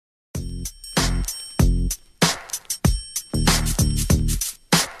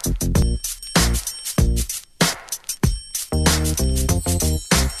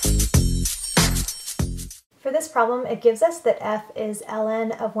problem, it gives us that f is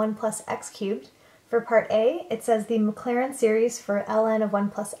ln of 1 plus x cubed. For part A, it says the Maclaurin series for ln of 1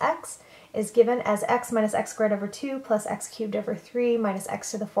 plus x is given as x minus x squared over 2 plus x cubed over 3 minus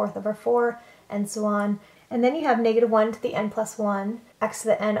x to the 4th over 4, and so on. And then you have negative 1 to the n plus 1, x to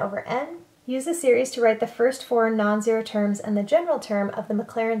the n over n. Use the series to write the first 4 non-zero terms and the general term of the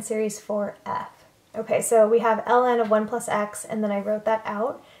Maclaurin series for f. Okay, so we have ln of 1 plus x, and then I wrote that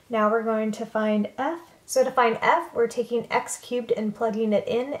out. Now we're going to find f. So to find f, we're taking x cubed and plugging it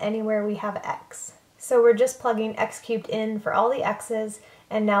in anywhere we have x. So we're just plugging x cubed in for all the x's,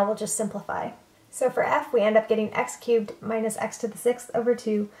 and now we'll just simplify. So for f, we end up getting x cubed minus x to the 6th over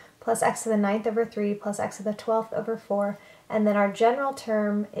 2 plus x to the 9th over 3 plus x to the 12th over 4, and then our general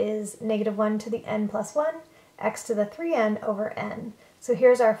term is negative 1 to the n plus 1, x to the 3n over n. So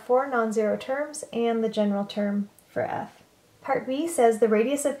here's our 4 non-zero terms and the general term for f. Part B says the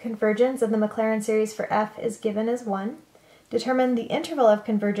radius of convergence of the Maclaurin series for f is given as 1. Determine the interval of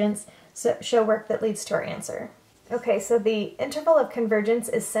convergence, so show work that leads to our answer. Okay, so the interval of convergence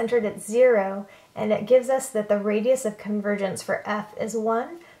is centered at 0, and it gives us that the radius of convergence for f is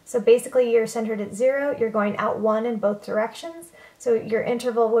 1. So basically you're centered at 0, you're going out 1 in both directions. So your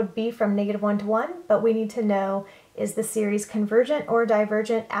interval would be from negative 1 to 1, but we need to know, is the series convergent or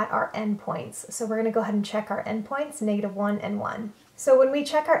divergent at our endpoints? So we're going to go ahead and check our endpoints, negative 1 and 1. So when we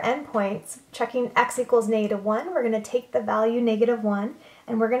check our endpoints, checking x equals negative 1, we're going to take the value negative 1,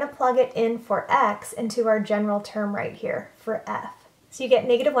 and we're going to plug it in for x into our general term right here for f. So you get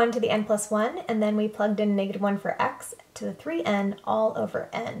negative 1 to the n plus 1, and then we plugged in negative 1 for x to the 3n all over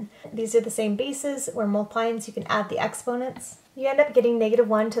n. These are the same bases. We're multiplying, so you can add the exponents. You end up getting negative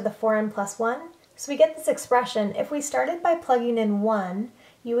 1 to the 4n plus 1. So we get this expression. If we started by plugging in 1,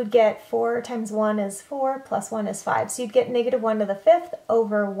 you would get 4 times 1 is 4 plus 1 is 5. So you'd get negative 1 to the 5th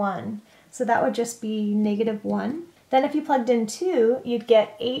over 1. So that would just be negative 1. Then if you plugged in 2, you'd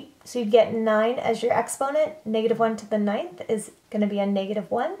get 8, so you'd get 9 as your exponent. Negative 1 to the 9th is going to be a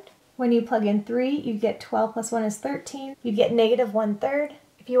negative 1. When you plug in 3, you get 12 plus 1 is 13. You get negative 1/3.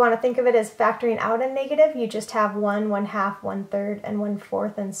 If you want to think of it as factoring out a negative, you just have 1, 1/2, 1/3, and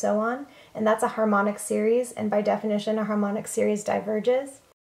 1/4, and so on. And that's a harmonic series, and by definition, a harmonic series diverges.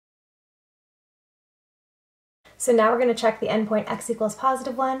 So now we're going to check the endpoint x equals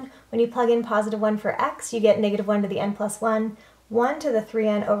positive 1. When you plug in positive 1 for x, you get negative 1 to the n plus 1, 1 to the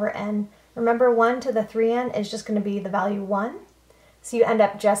 3n over n. Remember, 1 to the 3n is just going to be the value 1. So you end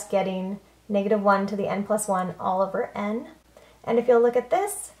up just getting negative 1 to the n plus 1 all over n. And if you'll look at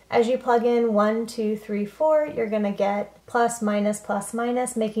this, as you plug in 1, 2, 3, 4, you're going to get plus, minus,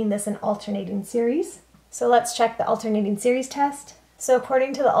 making this an alternating series. So let's check the alternating series test. So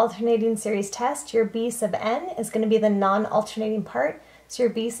according to the alternating series test, your b sub n is going to be the non-alternating part. So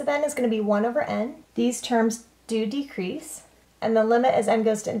your b sub n is going to be 1 over n. These terms do decrease, and the limit as n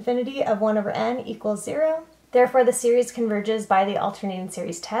goes to infinity of 1 over n equals 0. Therefore, the series converges by the alternating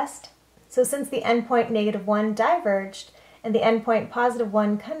series test. So since the endpoint negative 1 diverged and the endpoint positive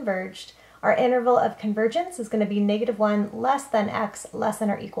 1 converged, our interval of convergence is going to be negative 1 less than x less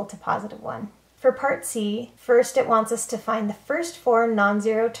than or equal to positive 1. For part C, first it wants us to find the first 4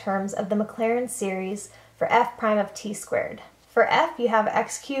 non-zero terms of the Maclaurin series for f prime of t squared. For f, you have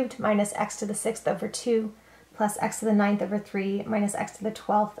x cubed minus x to the 6th over 2 plus x to the 9th over 3 minus x to the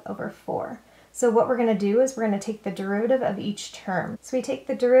 12th over 4. So what we're going to do is we're going to take the derivative of each term. So we take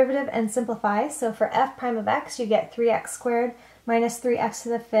the derivative and simplify. So for f prime of x, you get 3x squared minus 3x to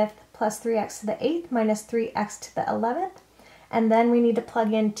the 5th plus 3x to the 8th minus 3x to the 11th. And then we need to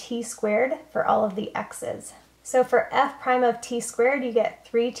plug in t squared for all of the x's. So for f prime of t squared, you get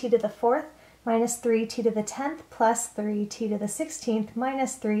 3t to the 4th minus 3t to the 10th plus 3t to the 16th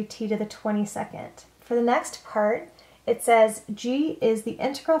minus 3t to the 22nd. For the next part, it says g is the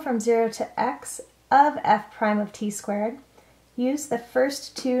integral from 0 to x of f prime of t squared. Use the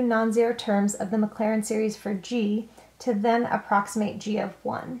first 2 non-zero terms of the Maclaurin series for g to then approximate g of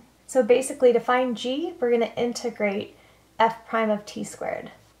 1. So basically, to find g, we're going to integrate f prime of t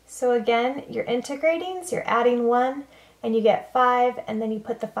squared. So again, you're integrating, so you're adding 1, and you get 5, and then you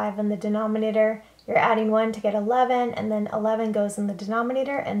put the 5 in the denominator. You're adding 1 to get 11, and then 11 goes in the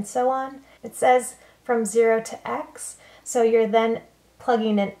denominator, and so on. It says from 0 to x, so you're then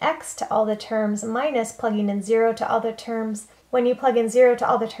plugging in x to all the terms minus plugging in 0 to all the terms. When you plug in 0 to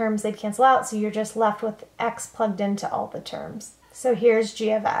all the terms, they'd cancel out, so you're just left with x plugged into all the terms. So here's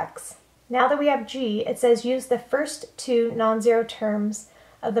g of x. Now that we have g, it says use the first 2 non-zero terms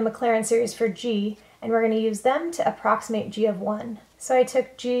of the Maclaurin series for g, and we're going to use them to approximate g of 1. So I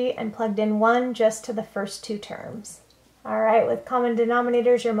took g and plugged in 1 just to the first 2 terms. All right, with common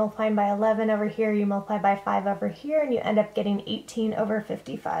denominators, you're multiplying by 11 over here, you multiply by 5 over here, and you end up getting 18 over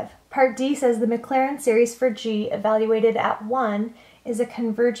 55. Part D says the Maclaurin series for G, evaluated at 1, is a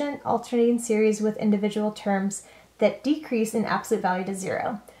convergent alternating series with individual terms that decrease in absolute value to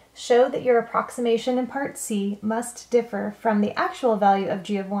 0. Show that your approximation in part C must differ from the actual value of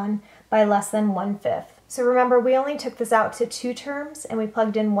G of 1 by less than 1/5. So remember, we only took this out to 2 terms and we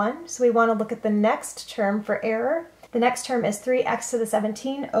plugged in 1, so we want to look at the next term for error. The next term is 3x to the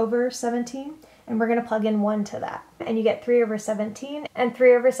 17 over 17, and we're going to plug in 1 to that. And you get 3 over 17, and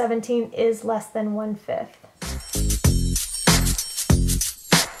 3 over 17 is less than 1/5.